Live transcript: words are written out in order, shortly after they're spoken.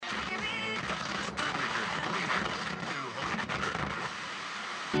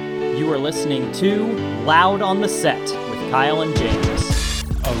You are listening to Loud on the Set with Kyle and James.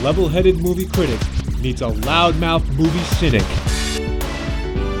 A level-headed movie critic meets a loudmouth movie cynic.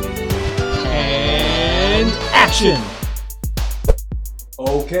 And action!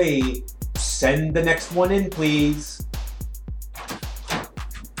 Okay, send the next one in, please.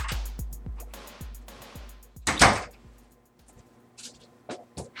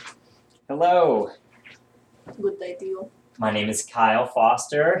 Hello, Good day to you. my name is Kyle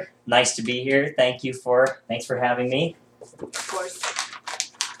Foster. Nice to be here. Thanks for having me. Of course.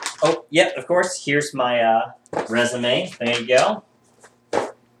 Oh, yep, of course. Here's my resume. There you go.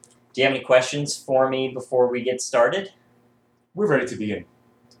 Do you have any questions for me before we get started? We're ready to begin.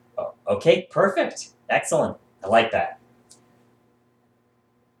 Oh, okay, perfect. Excellent. I like that.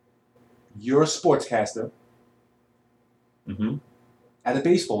 You're a sportscaster Mm-hmm. at a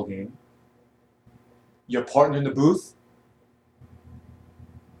baseball game. Your partner in the booth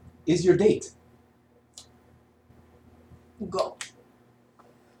is your date. Go.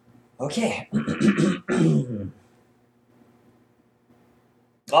 Okay.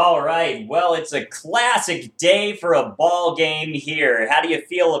 All right. Well, it's a classic day for a ball game here. How do you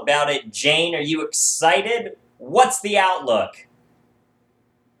feel about it, Jane? Are you excited? What's the outlook?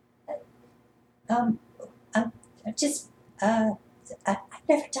 I've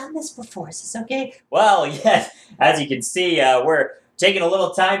never done this before. Is this okay? Well, yes. As you can see, we're taking a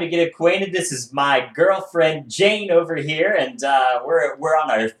little time to get acquainted. This is my girlfriend Jane over here, and we're on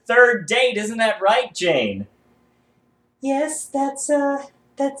our third date. Isn't that right, Jane? Yes, that's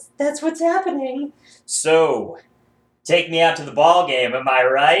what's happening. So, take me out to the ball game, am I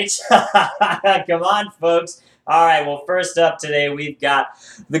right? Come on, folks. All right, well, first up today, we've got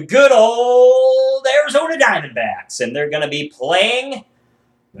the good old Arizona Diamondbacks, and they're going to be playing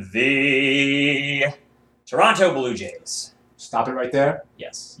the Toronto Blue Jays. Stop it right there.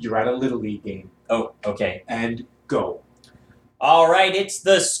 Yes. You're at a Little League game. Oh, okay. And go. All right, it's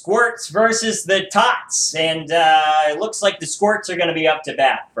the Squirts versus the Tots, and it looks like the Squirts are going to be up to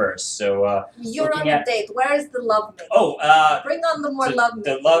bat first. So, You're on Looking a at- date. Where is the love making? Bring on the more the- love the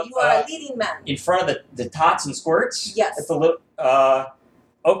making. love- You are a leading man. in front of the Tots and Squirts? Yes. At the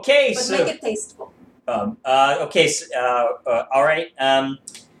okay, But so... make it tasteful. Okay, so, all right.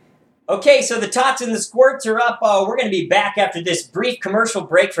 Okay, so the Tots and the Squirts are up. We're going to be back after this brief commercial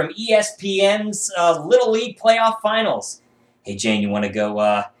break from ESPN's Little League Playoff Finals. Hey, Jane, you want to go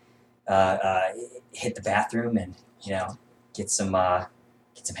hit the bathroom and, get some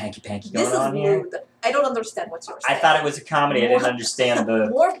hanky-panky going This is on here? rude. I don't understand what you're I saying. thought it was a comedy. I didn't understand the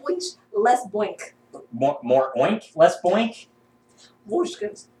More boink, less boink. more oink, less boink.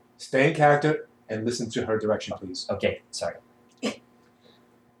 Whooshkins. Stay in character and listen to her direction, please. Okay, sorry.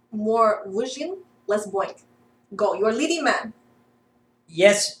 More whooshin, less boink. Go. You're a leading man.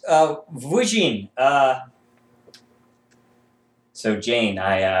 Yes, Vujin. So Jane,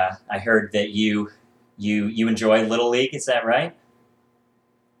 I heard that you enjoy Little League. Is that right?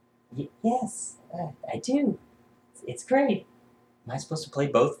 Yes, I do. It's great. Am I supposed to play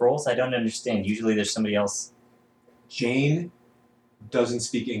both roles? I don't understand. Usually there's somebody else. Jane doesn't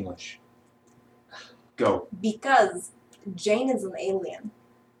speak English. Go. Because Jane is an alien.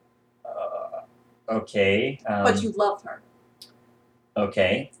 Okay. But you love her.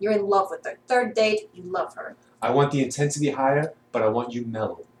 Okay. You're in love with her. Third date, you love her. I want the intensity higher, but I want you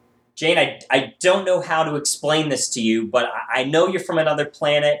mellow. Jane, I don't know how to explain this to you, but I know you're from another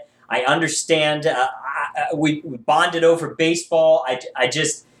planet. I understand. We bonded over baseball. I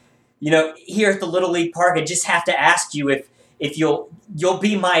just, here at the Little League Park, I just have to ask you if you'll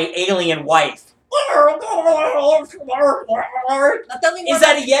be my alien wife. Now tell me more Is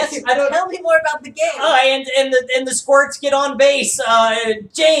that about a yes? The I don't- Tell me more about the game. And the Squirts get on base.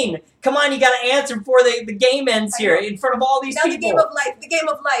 Jane, come on, you got to answer before the game ends here in front of all these Now the people. game of life. The game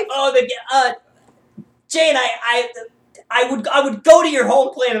of life. Oh, Jane, I would go to your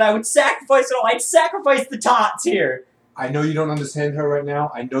home planet. I would sacrifice it all. I'd sacrifice the Tots here. I know you don't understand her right now.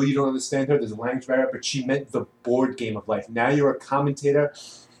 I know you don't understand her. There's a language barrier, but she meant the board game of life. Now you're a commentator,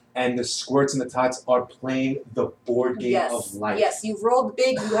 and the Squirts and the Tots are playing the board game of life. Yes, you've rolled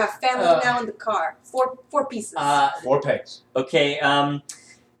big. You have family now in the car. Four pieces. 4 pegs. Okay.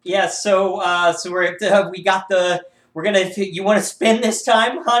 Yeah. So you want to spin this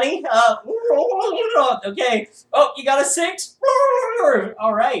time, honey? Okay. Oh, you got a 6.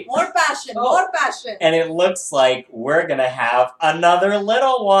 All right. More passion. Oh. More passion. And it looks like we're gonna have another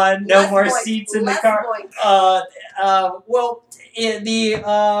little one. No Less more boink, seats in the less car. boink. Well,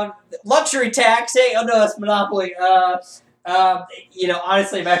 the luxury tax. Hey, oh no, it's Monopoly.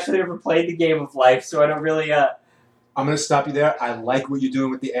 Honestly, I've actually never played the game of life, so I don't really. I'm going to stop you there. I like what you're doing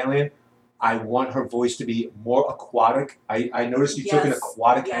with the alien, I want her voice to be more aquatic. I noticed you took an Yes.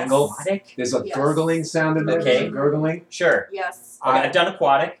 aquatic Yes. angle. Aquatic? There's a Yes. gurgling sound in there. Okay. There's a gurgling. Sure. Yes. Okay, I've done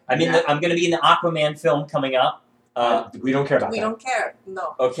aquatic. I'm Yeah. I'm going to be in the Aquaman film coming up. We don't care about We that. don't care.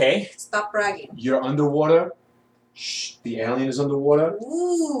 No. Okay. Stop bragging. You're underwater. Shh. The alien is underwater.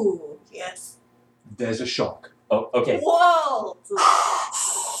 Ooh. Yes. There's a shark. Oh, okay. Whoa.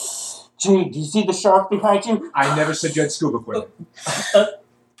 Gee, do you see the shark behind you? I never said you had scuba equipment.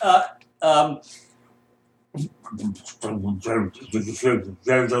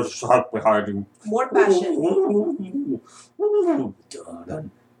 There's a shark behind you. More passion.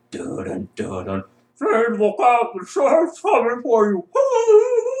 Friend, look out, the shark's coming for you.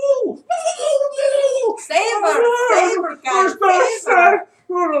 Savor, guys. Savor.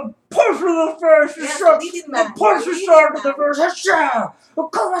 Punch in the face, the Yes, shark. lead it, man. Punch the Lead it, shark in the man. face. Yeah. Come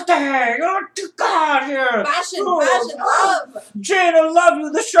on, oh God, yeah. Passion, Oh, passion, love. Jane, I love you.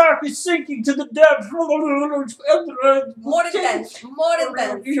 The shark is sinking to the depths. More intense. More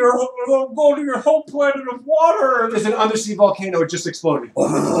intense. You're going to your home planet of water. There's an undersea volcano. It just exploded.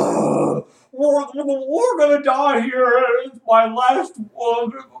 We're gonna die here. It's my last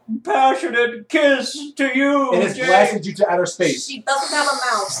passionate kiss to you. It has Jane. blasted you to outer space. She doesn't have a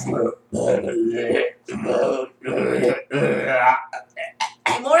mouth.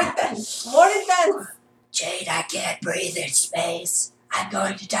 More intense. More intense. Jade, I can't breathe in space. I'm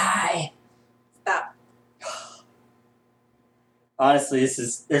going to die. Stop. Honestly, this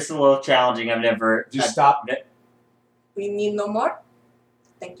is a little challenging. I've never. Just stop. We need no more.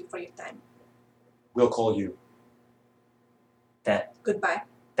 Thank you for your time. We'll call you. Goodbye.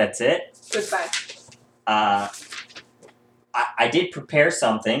 That's it. Goodbye. I did prepare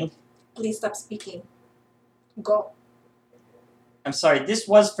something. Please stop speaking. Go. I'm sorry. This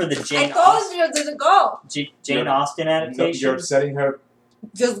was for the I Jane told you to go. Jane Austen No, adaptation. you're upsetting her.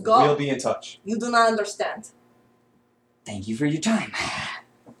 Just go. We'll be in touch. You do not understand. Thank you for your time.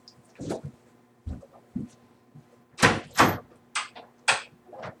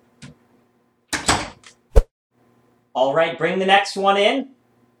 All right, bring the next one in.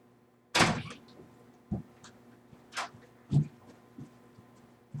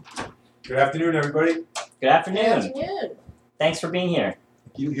 Good afternoon, everybody. Good afternoon. Afternoon. Thanks for being here.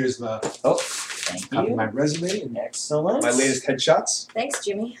 Here's my Thank copy you. of my resume and Excellent. my latest headshots. Thanks,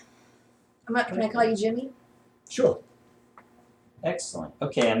 Jimmy. Can I call you Jimmy? Sure. Excellent.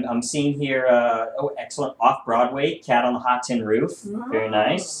 Okay, I'm seeing here. Excellent. Off Broadway, Cat on the Hot Tin Roof. Very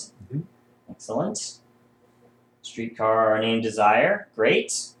nice. Mhm. Excellent. Streetcar Named Desire.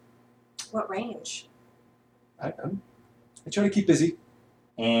 Great. What range? I try to keep busy.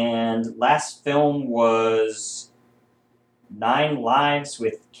 And last film was 9 Lives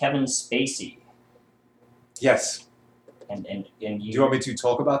with Kevin Spacey. Yes. And Do you want me to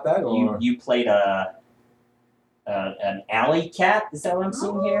talk about that, or you played an alley cat. Is that what I'm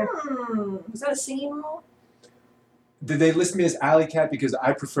seeing here? Is that a singing role? did they list me as alley cat because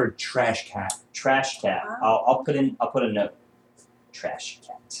I preferred trash cat? Trash cat. Wow. I'll put a note. Trash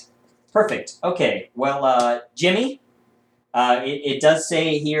cat. Perfect. Okay. Well, Jimmy, it does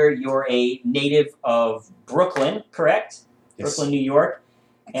say here you're a native of Brooklyn, correct? Yes. Brooklyn, New York.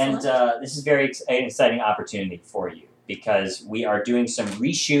 Excellent. And this is an exciting opportunity for you because we are doing some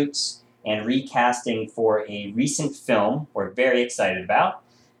reshoots and recasting for a recent film we're very excited about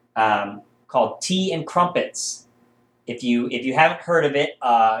called Tea and Crumpets. If you haven't heard of it,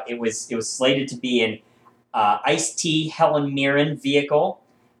 it was slated to be an Ice-T Helen Mirren vehicle,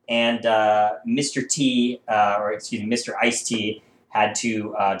 and Mr. Mr. Ice-T had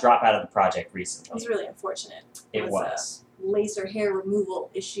to drop out of the project It recently. was really unfortunate. It was. A laser hair removal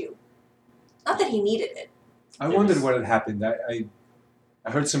issue. Not that he needed it. I wondered what had happened. I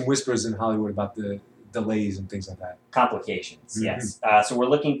heard some whispers in Hollywood about the delays and things like that. Complications, Mhm. yes. So we're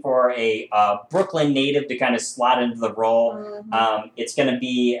looking for a Brooklyn native to kind of slot into the role. It's going to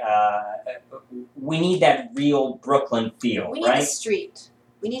be, we need that real Brooklyn feel, We need right? the street.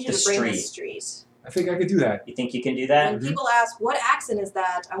 We need you The to bring the street. street. I think I could do that. You think you can do that? When people ask, what accent is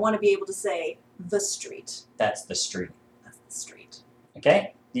that? I want to be able to say, the street. That's the street. That's the street.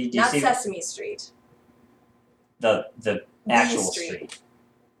 Okay? Do you Not see Sesame Street. the The actual street. street?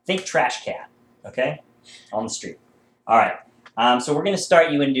 Think trash cat, okay? On the street. All right. So we're going to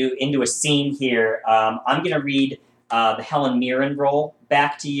start you into a scene here. I'm going to read the Helen Mirren role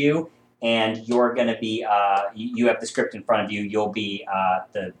back to you, and you're going to be, you have the script in front of you. You'll be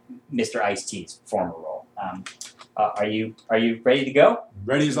the Mr. Ice-T's former role. Are you ready to go?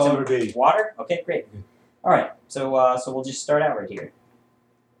 Ready as I'll ever be. Water? Okay, great. All right. So we'll just start out right here.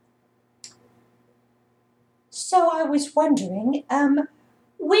 So I was wondering,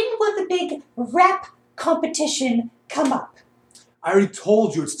 when will the big rap competition come up? I already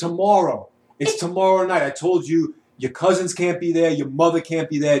told you it's tomorrow. It's tomorrow night. I told you your cousins can't be there, your mother can't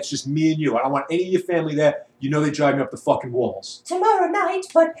be there. It's just me and you. I don't want any of your family there. You know they drive me up the fucking walls. Tomorrow night,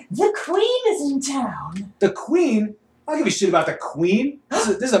 but the Queen is in town. The Queen? I don't give a shit about the Queen. This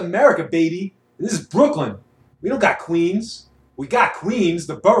is America, baby. This is Brooklyn. We don't got queens. We got queens,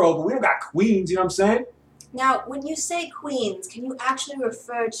 the borough, but we don't got queens. You know what I'm saying? Now, when you say queens, can you actually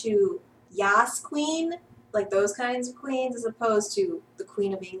refer to Yas Queen, like those kinds of queens, as opposed to the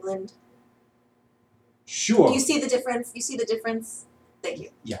Queen of England? Sure. Do you see the difference? You see the difference? Thank you.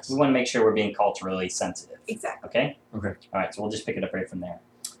 Yes. We want to make sure we're being culturally sensitive. Exactly. Okay? Okay. All right, so we'll just pick it up right from there.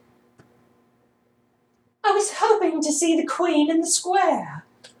 I was hoping to see the Queen in the square.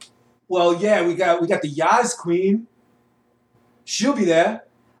 Well, yeah, we got the Yas Queen. She'll be there.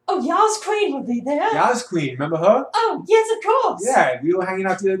 Oh, Yas Queen will be there. Yas Queen, remember her? Oh, yes, of course. Yeah, we were hanging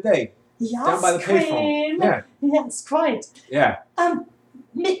out the other day. Yas down by the Queen. payphone. Yeah. Yes, quite. Yeah.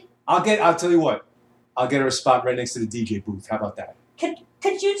 Mi- I'll tell you what. I'll get her a spot right next to the DJ booth. How about that?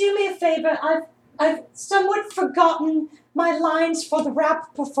 Could you do me a favor? I've somewhat forgotten my lines for the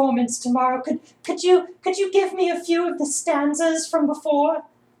rap performance tomorrow. Could you give me a few of the stanzas from before?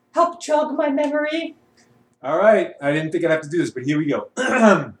 Help jog my memory. All right. I didn't think I'd have to do this, but here we go.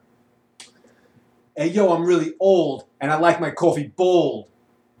 Hey, yo, I'm really old, and I like my coffee bold.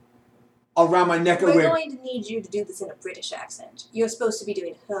 Around my neck I We're wear... going to need you to do this in a British accent. You're supposed to be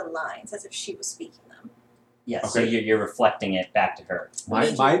doing her lines as if she was speaking them. Yes, so Okay. you're reflecting it back to her.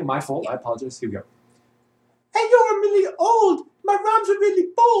 My fault. I apologize. Here we go. Hey, yo, I'm really old. My rhymes are really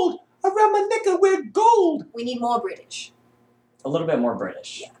bold. Around my neck I wear gold. We need more British. A little bit more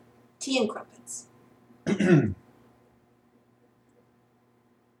British. Yeah. Tea and crumpets.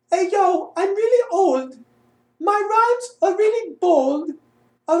 Hey, yo, I'm really old. My rhymes are really bold.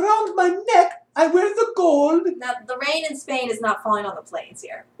 Around my neck I wear the gold. Now, the rain in Spain is not falling on the plains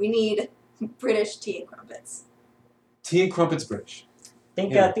here. We need British tea and crumpets. Tea and crumpets British.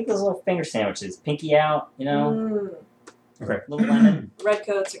 Think Yeah. think those little finger sandwiches. Pinky out, you know, Okay. little lemon.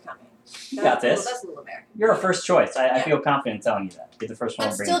 Redcoats are coming. You got this. That's a little American. You're a first choice. I Yeah. feel confident telling you that. You're the first one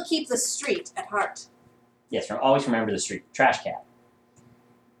But to bring still it. keep the street at heart. Yes, always remember the street. Trash cat.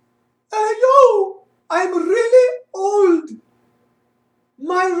 Hey, yo, I'm really old.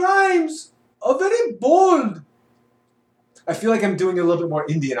 My rhymes are very bold. I feel like I'm doing a little bit more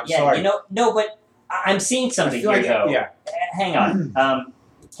Indian. I'm yeah, sorry. you know, no, but I'm seeing I something feel here, like, though. yeah. Hang on.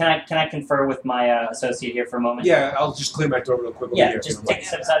 Can I confer with my associate here for a moment? Yeah, I'll just clear my throat real quick over Yeah, here. just take a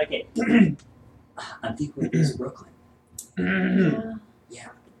step aside. Okay. I'm thinking we're in Brooklyn. Yeah.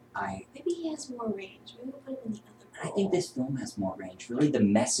 I Maybe he has more range. Maybe we'll put him in the other I role. think this film has more range. Really, the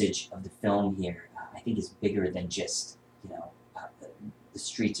message of the film here, I think, is bigger than just the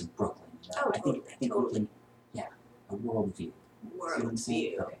streets of Brooklyn. You know? Oh, I think totally, we totally. can, a worldview.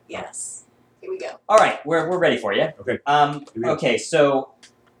 Worldview. Okay. Yes. Here we go. All right, we're ready for you. Okay. Here we go. Okay, so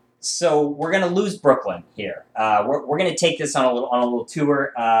we're gonna lose Brooklyn here. We're gonna take this on a little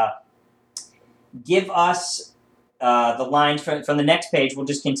tour. Give us the lines from the next page. We'll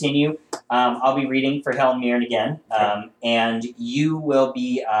just continue. I'll be reading for Helen Mirren again, and you will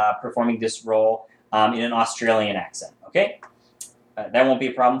be performing this role in an Australian accent. Okay, that won't be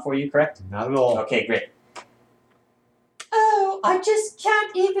a problem for you, correct? Not at all. Okay, great. Oh, I just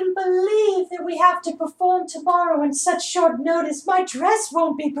can't even believe that we have to perform tomorrow on such short notice. My dress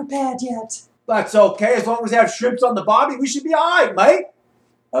won't be prepared yet. That's okay. As long as we have shrimps on the barbie, we should be all right, mate.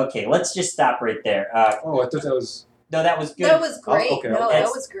 Okay, let's just stop right there. Oh, I thought that was... No, that was good. That was great. okay, No, okay. that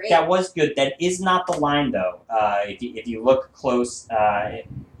That's- was great. That was good. That is not the line, though. If you look close,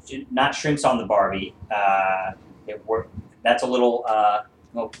 not shrimps on the Barbie. That's a little.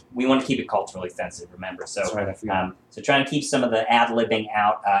 Well, we want to keep it culturally sensitive. Remember, so That's right, I forgot. so try and keep some of the ad-libbing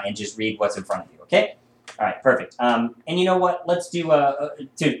out and just read what's in front of you. Okay. All right. Perfect. And you know what? Let's do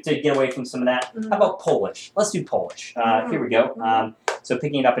to get away from some of that. Mhm. How about Polish? Let's do Polish. Here we go. Mhm. So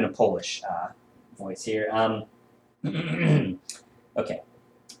picking it up in a Polish voice here. Okay.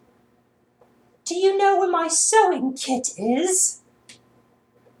 Do you know where my sewing kit is?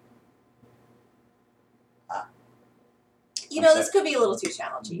 You know, this could be a little too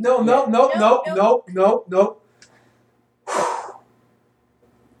challenging. No.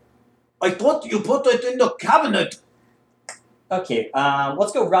 I thought you put it in the cabinet. Okay,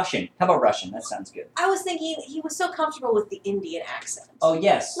 let's go Russian. How about Russian? That sounds good. I was thinking he was so comfortable with the Indian accent. Oh,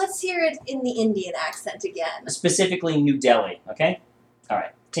 yes. Let's hear it in the Indian accent again. Specifically New Delhi, okay? All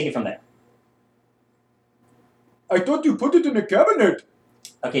right, take it from there. I thought you put it in the cabinet.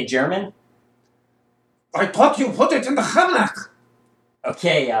 Okay, German. I thought you put it in the cabinet.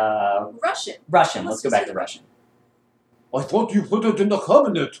 Okay, Russian. Russian. Let's Let's go just back do to Russian. I thought you put it in the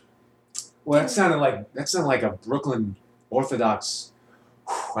cabinet. Well, that sounded like a Brooklyn Orthodox.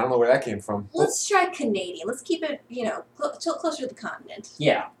 I don't know where that came from. Let's try Canadian. Let's keep it, closer to the continent.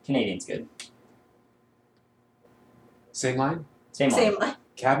 Yeah, Canadian's good. Same line? Same Same one. line.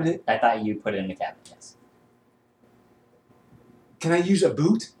 Cabinet? I thought you put it in the cabinet. Yes. Can I use a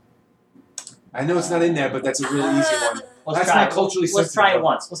boot? I know it's not in there, but that's a really easy one. Let's That's try not culturally Let's sensitive. try it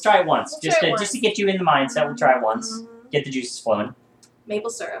once. Let's try it once. We'll just try it just to once. get you in the mindset. We'll try it once. Get the juices flowing. Maple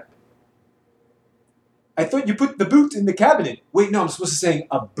syrup. I thought you put the boot in the cabinet. Wait, no, I'm supposed to say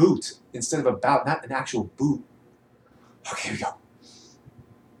a boot instead of a bout, not an actual boot. Okay, here we go.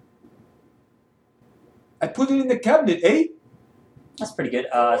 I put it in the cabinet, eh? That's pretty good.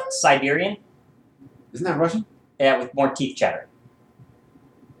 Siberian. Isn't that Russian? Yeah, with more teeth chatter.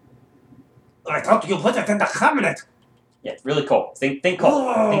 I thought you put it in the cabinet. Yeah, really cold. Think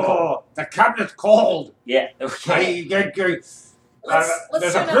cold. Think cold. The cabinet's cold. Yeah. Okay. Let's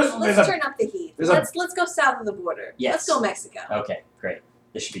there's turn a prison- up. there's Let's a- turn up the heat. there's a- Let's go south of the border. Yes. Let's go Mexico. Okay. Great.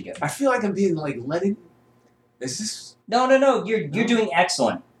 This should be good. I feel like I'm being like letting. Is this? No. You're doing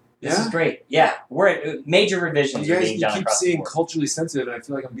excellent. This is Yeah. great. Yeah, we're at major revisions You are guys, being you done keep across the saying board. culturally sensitive, and I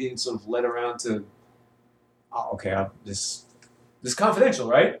feel like I'm being sort of led around to. Oh, okay. This is confidential,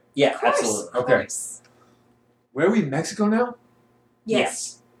 right? Yeah, Of course. absolutely. Of Okay. course. Where are we? Mexico now?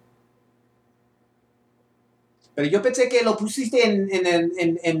 Yes. Pero yo pensé que lo pusiste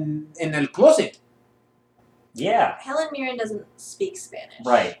en el closet. Yeah, Helen Mirren doesn't speak Spanish.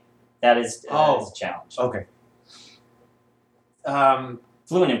 right. That is a Oh. challenge. Okay.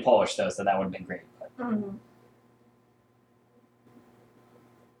 Fluent in Polish though, so that would have been great. But Mhm.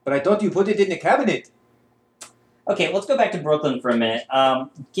 But I thought you put it in the cabinet. okay, let's go back to Brooklyn for a minute.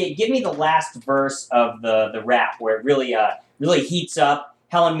 Give me the last verse of the rap where it really heats up.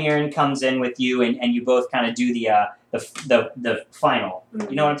 Helen Mirren comes in with you, and you both kind of do the final.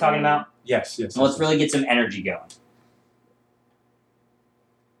 You know what I'm talking about? Yes. So let's really get some energy going.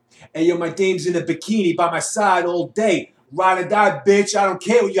 Hey, yo, my dame's in a bikini by my side all day. Ride or die, bitch. I don't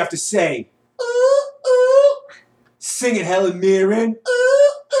care what you have to say. Ooh, ooh. Sing it, Helen Mirren. Ooh,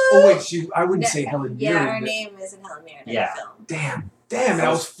 ooh. Oh, wait, I wouldn't say Helen Yeah, Mirren. her name isn't Helen Mirren in Yeah. the film. Damn, I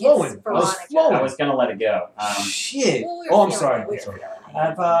was flowing. It's I was Veronica. flowing. I was gonna let it go. Shit. Well, we were Oh, I'm feeling sorry. it. We I'm were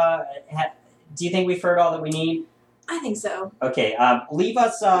sorry. feeling it. Do you think we've heard all that we need? I think so. Okay, leave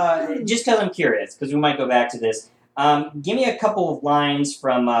us, just because I'm curious, because we might go back to this. Give me a couple of lines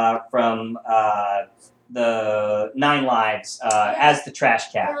from the Nine Lives as the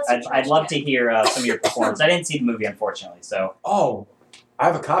Trash Cat. As the I'd Trash love Cat. to hear some of your performance. I didn't see the movie, unfortunately, so. Oh, I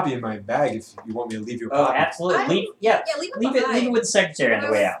have a copy in my bag if you want me to leave you a Oh, copy. absolutely. I- leave Yeah, leave it behind. leave it with the secretary on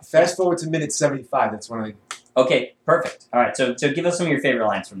the way out. Fast forward to minute 75. That's when I. Okay, perfect. All right, so give us some of your favorite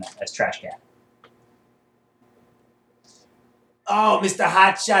lines from that as Trash Cat. Oh, Mr.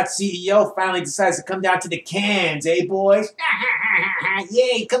 Hotshot CEO finally decides to come down to the cans, eh, boys?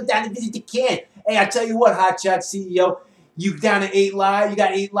 Yeah, come down to visit the can. Hey, I tell you what, Hotshot CEO, you down to 8 lives? You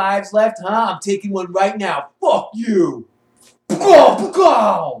got 8 lives left, huh? I'm taking one right now. Fuck you.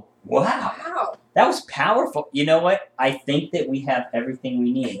 Go. Wow, Wow. that was powerful. You know what? I think that we have everything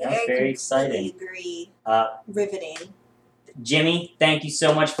we need. That was I very completely exciting. agree. Riveting. Jimmy, thank you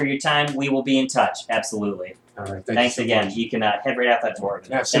so much for your time. We will be in touch. Absolutely. All right, Thanks you so again. much. You can head right out that door.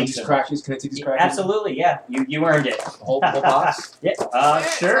 Can I have some of Thanks these so crackers? Can I take these much. crackers? Absolutely, yeah. You earned it. Whole box? Yeah. Sure.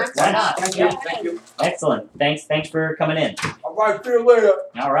 Sure. Why not? Thank Go you. ahead. Thank you. Excellent. Thanks for coming in. All right, see you later.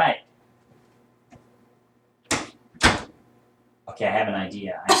 All right. Okay, I have an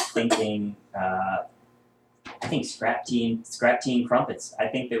idea. I'm thinking. I think Scrap Tea and Crumpets. I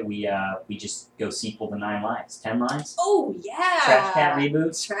think that we just go sequel to 9 Lives, 10 Lives. Oh yeah. Trash Cat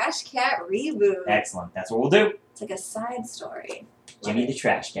reboot. Trash Cat reboot. Excellent. That's what we'll do. It's like a side story. Jimmy the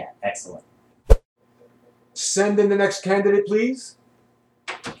Trash Cat. Excellent. Send in the next candidate, please.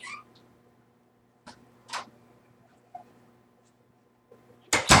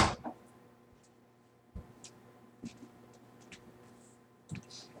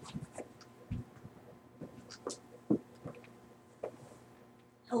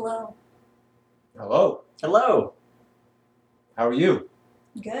 Hello. Hello. Hello. How are you?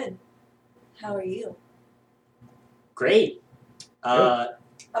 Good. How are you? Great. Up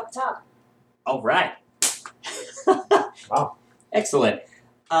top. All right. Wow. Excellent.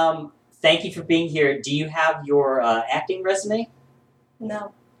 Thank you for being here. Do you have your acting resume?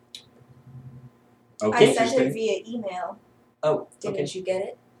 No. Okay. I sent it Interesting. via email. Oh, Didn't okay. you get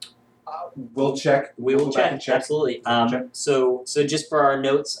it? We'll check. We will We'll go back check. and check. Absolutely. Check. So just for our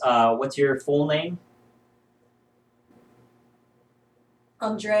notes, what's your full name?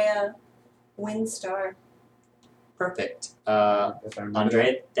 Andrea Windstar. Perfect. If I remember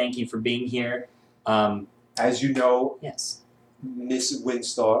Andrea, thank you for being here. that. As you know, Yes. Miss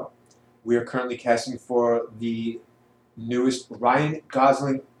Windstar, we are currently casting for the newest Ryan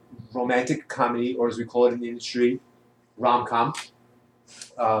Gosling romantic comedy, or as we call it in the industry, rom-com.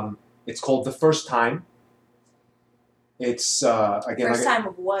 It's called The First Time. It's again. First time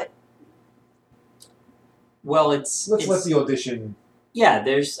of what? Well, Let's let the audition. Yeah,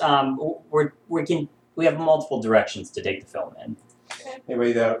 there's we have multiple directions to take the film in.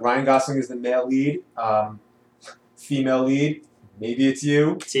 Anyway, Ryan Gosling is the male lead. Female lead, maybe it's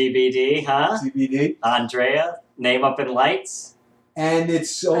you. TBD, huh? TBD. Andrea, name up in lights. And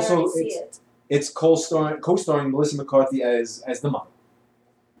it's I also already see it. it's co-starring Melissa McCarthy as the mom.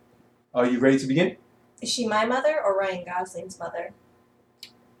 Are you ready to begin? Is she my mother or Ryan Gosling's mother?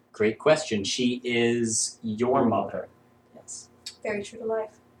 Great question. She is your mother. Yes. Very true to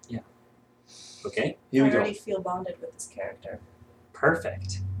life. Okay. Here we I go. already feel bonded with this character.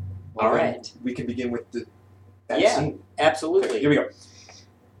 Perfect. Well, All then right. We can begin with that Yeah. scene. Absolutely. Here we go.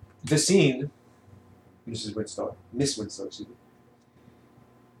 The scene, Miss Windstar, excuse me.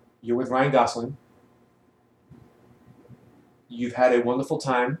 You're with Ryan Gosling. You've had a wonderful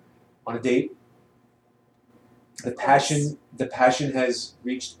time on a date. The passion has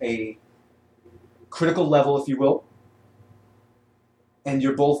reached a critical level, if you will. And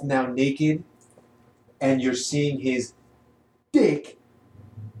you're both now naked, and you're seeing his dick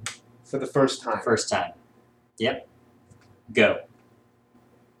for the first time. First time. Yep. Go.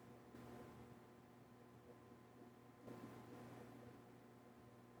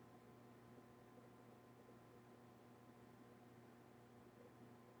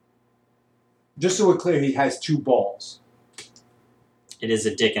 Just so we're clear, he has two balls, It is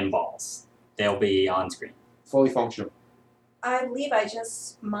a dick and balls. They'll be on screen. fully functional. I believe I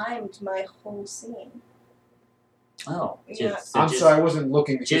just mimed my whole scene. Oh. Yeah. I'm sorry, I wasn't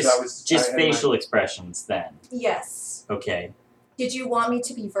looking because I was Just I had my- facial expressions then. Yes. Okay. Did you want me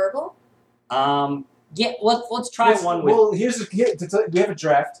to be verbal? Yeah, let's try one with Well, we have a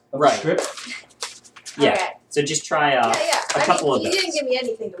draft of Right. the script. Yeah. Okay. so just try yeah. a couple of you those. didn't give me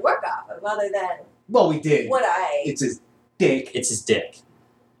anything to work off of other than Well, we did. what I. It's his dick It's his dick.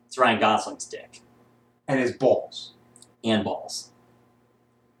 It's Ryan Gosling's dick. and his balls. And balls.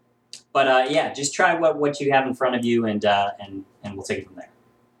 But yeah, just try what you have in front of you and we'll take it from there.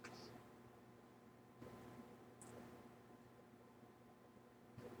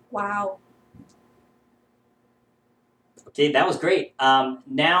 Wow. Okay, that was great.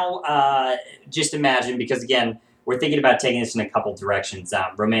 Now, just imagine, because again, we're thinking about taking this in a couple directions.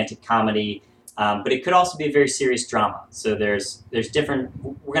 Romantic comedy, but it could also be a very serious drama. So there's different.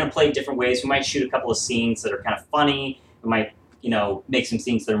 We're going to play different ways. We might shoot a couple of scenes that are kind of funny. We might, make some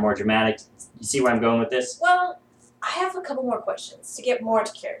scenes that are more dramatic. You see where I'm going with this? Well, I have a couple more questions to get more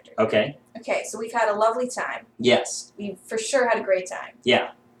to character. Okay. Okay, so we've had a lovely time. Yes. We for sure had a great time.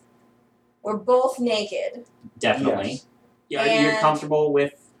 Yeah. We're both naked. Definitely. Yes. You're And- comfortable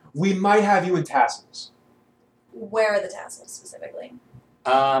with. We might have you in tassels. Where are the tassels specifically?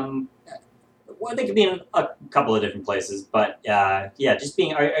 Well, they could be in a couple of different places, but yeah, just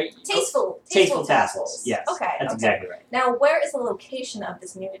being Tasteful tassels. Yes, Okay. that's okay. exactly right. Now, where is the location of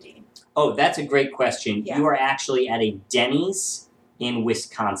this nudity? Oh, that's a great question. Yeah. You are actually at a Denny's in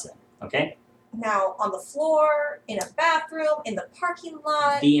Wisconsin. Okay, Now, on the floor, in a bathroom, in the parking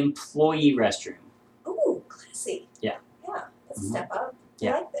lot. the employee restroom. Ooh, classy. Yeah. Yeah, that's a Mhm. step up.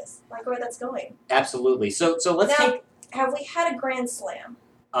 Yeah. I like this. I like where that's going. Absolutely. So let's Now, take. have we had a grand slam?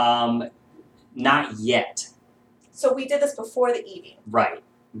 Not yet. So we did this before the eating. Right,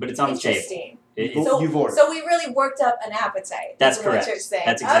 but it's on the table. Interesting. It's- So, You've ordered. so we really worked up an appetite. That's is correct. What you're saying.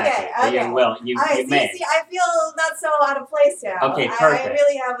 That's exactly. Okay. Yeah, well, you I may. see. I feel not so out of place now. Okay, I perfect.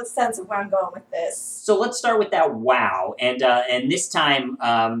 really have a sense of where I'm going with this. So let's start with that wow, and this time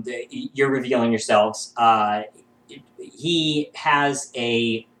you're revealing yourselves. He has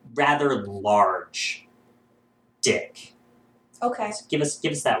a rather large dick. Okay. So give us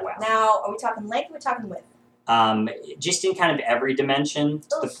that wow. Now, are we talking length or are we talking width? Just in kind of every dimension, to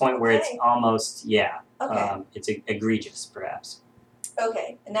the Oof, point where it's okay. almost Okay. it's egregious perhaps.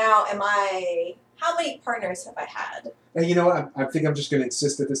 Okay. Now, how many partners have I had? And you know what? I think I'm just going to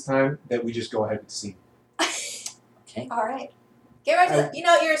insist at this time that we just go ahead with the scene. Okay. All right. Get right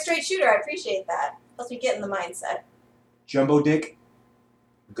to you're a straight shooter. I appreciate that. Let's be getting the mindset. Jumbo dick,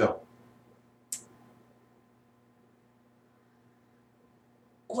 go.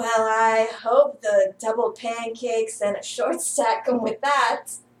 Well, I hope the double pancakes and a short stack come with that.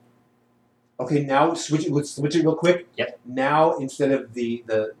 Okay, now switch it. Let's switch it real quick. Yep. Now instead of the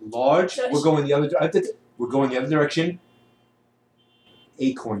large, Shush. we're going the other. We're going the other direction.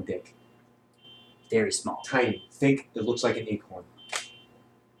 Acorn dick, Very small. tiny. Think it looks like an acorn.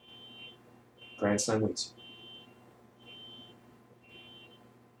 Grandson waits.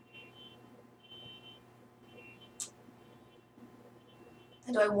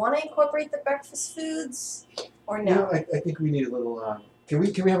 And do I want to incorporate the breakfast foods or You no? know, I think we need a little. Can we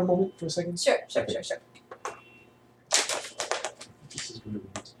have a moment for a second? Sure. This is gonna be.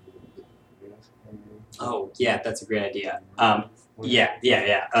 Oh, yeah, that's a great idea. Yeah.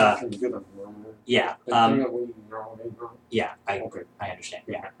 Yeah. Okay. I understand.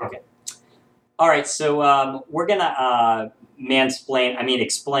 Yeah. Okay. All right. So we're gonna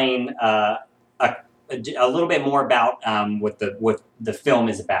explain a little bit more about what the film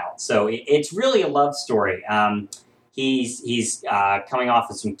is about. So it's really a love story. He's coming off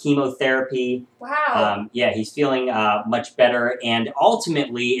of some chemotherapy. Wow. He's feeling much better, and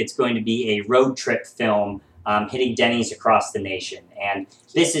ultimately, it's going to be a road trip film hitting Denny's across the nation. And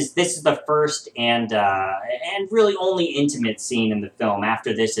this is the first and really only intimate scene in the film.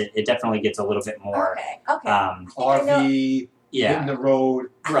 After this, it definitely gets a little bit more. Okay. RV, hitting the road.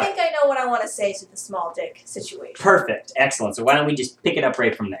 I Right. think I know what I want to say to the small dick situation. Perfect. Excellent. So why don't we just pick it up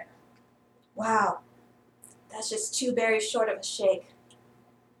right from there? Wow. That's just too very short of a shake.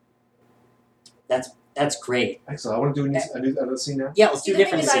 That's great. Excellent. I want to do another scene now. Yeah, let's See, do a the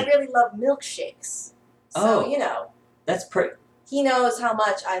thing different is, scene. I really love milkshakes. So, Oh. That's pretty. he knows how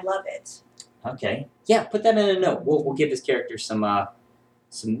much I love it. Okay. Yeah, put that in a note. We'll give this character some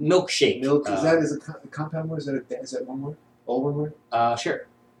milkshake. Milk is that a compound word? Is that one word? All one word? Sure.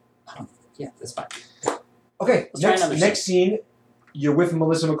 Yeah, that's fine. Okay. Let's try another Next scene. You're with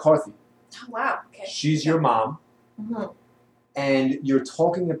Melissa McCarthy. Oh, wow. Okay. She's your mom, Mhm. and you're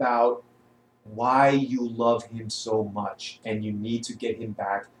talking about why you love him so much, and you need to get him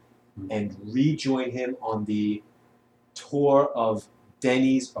back and rejoin him on the tour of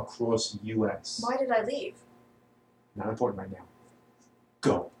Denny's across U.S. Why did I leave? Not important right now.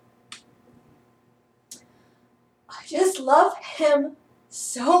 Go. I just love him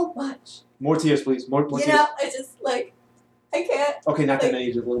so much. More tears, please. More You tears. know, I just, I can't, Okay, not that many.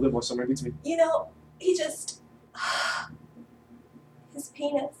 Just a little bit more somewhere in between. he just, his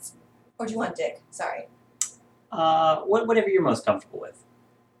penis. Or do you want dick? Sorry. Whatever you're most comfortable with.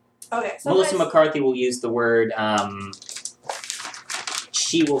 Okay, Melissa McCarthy will use the word.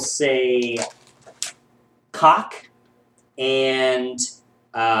 She will say cock and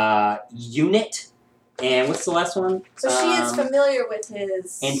unit, and what's the last one? So she is familiar with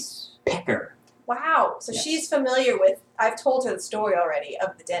his... And pecker. Wow. So Yes. she's familiar with... I've told her the story already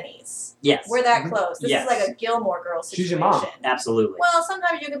of the Denny's. Yes, We're that close. This Yes. is like a Gilmore Girls situation. She's your mom. absolutely. Well,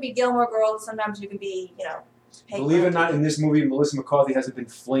 sometimes you can be Gilmore Girls. Sometimes you can be, Peggy Believe it or Bundy. not, in this movie, Melissa McCarthy hasn't been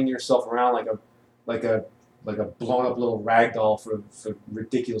flinging herself around like a blown up little rag doll for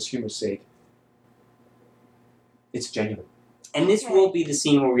ridiculous humor's sake. It's genuine. And this Okay. will be the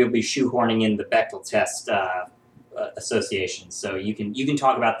scene where we'll be shoehorning in the Bechdel test association, so you can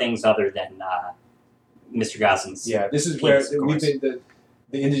talk about things other than Mr. Goslin's. Yeah, this is Penis, where of we've course.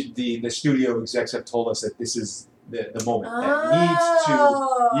 been the studio execs have told us that this is the moment that needs to.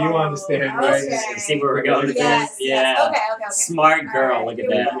 You understand, right? Okay. See where we're going with Yes, this? yes. Yeah. Okay. Smart All girl, right, look at here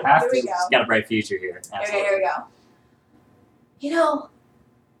we that. go. You have Here we to. go. She's got a bright future here. Okay, here we go.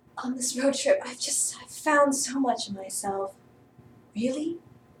 On this road trip, I've found so much of myself. Really?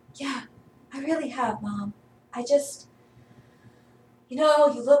 Yeah, I really have, Mom.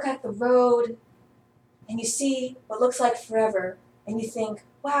 You look at the road and you see what looks like forever and you think,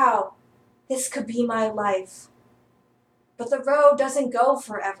 wow, this could be my life. But the road doesn't go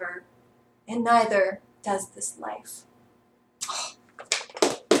forever, and neither does this life.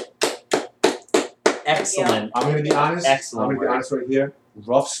 Excellent. I'm gonna be honest. Excellent I'm gonna be work. honest right here.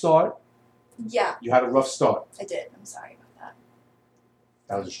 Rough start. Yeah, You had a rough start. I did. I'm sorry about that.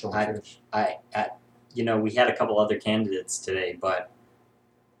 That was a strong I- finish. We had a couple other candidates today, but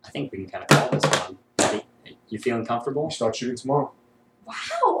I think we can kind of call this one. You feeling comfortable? We start shooting tomorrow.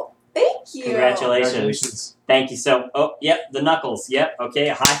 Wow, thank you. Congratulations. Thank you so. Oh, yep, the knuckles. Yep. Okay,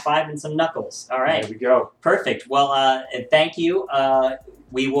 a high five and some knuckles. All right. There we go. Perfect. Well, thank you.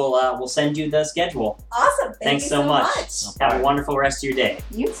 We will we'll send you the schedule. Awesome. Thanks you so much. much. Have a wonderful rest of your day.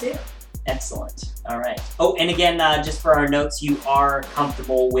 You too. Excellent. All right. Oh, and again, just for our notes, you are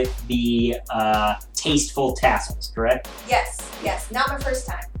comfortable with the tasteful tassels, correct? Yes. Not my first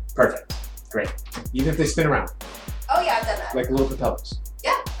time. Perfect. Great. Even if they spin around Oh yeah, I've done that. like little propellers.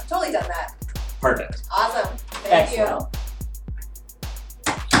 Yeah, I've totally done that. Perfect. Awesome. Thank you. Excellent.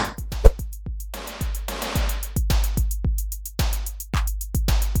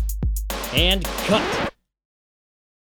 And cut.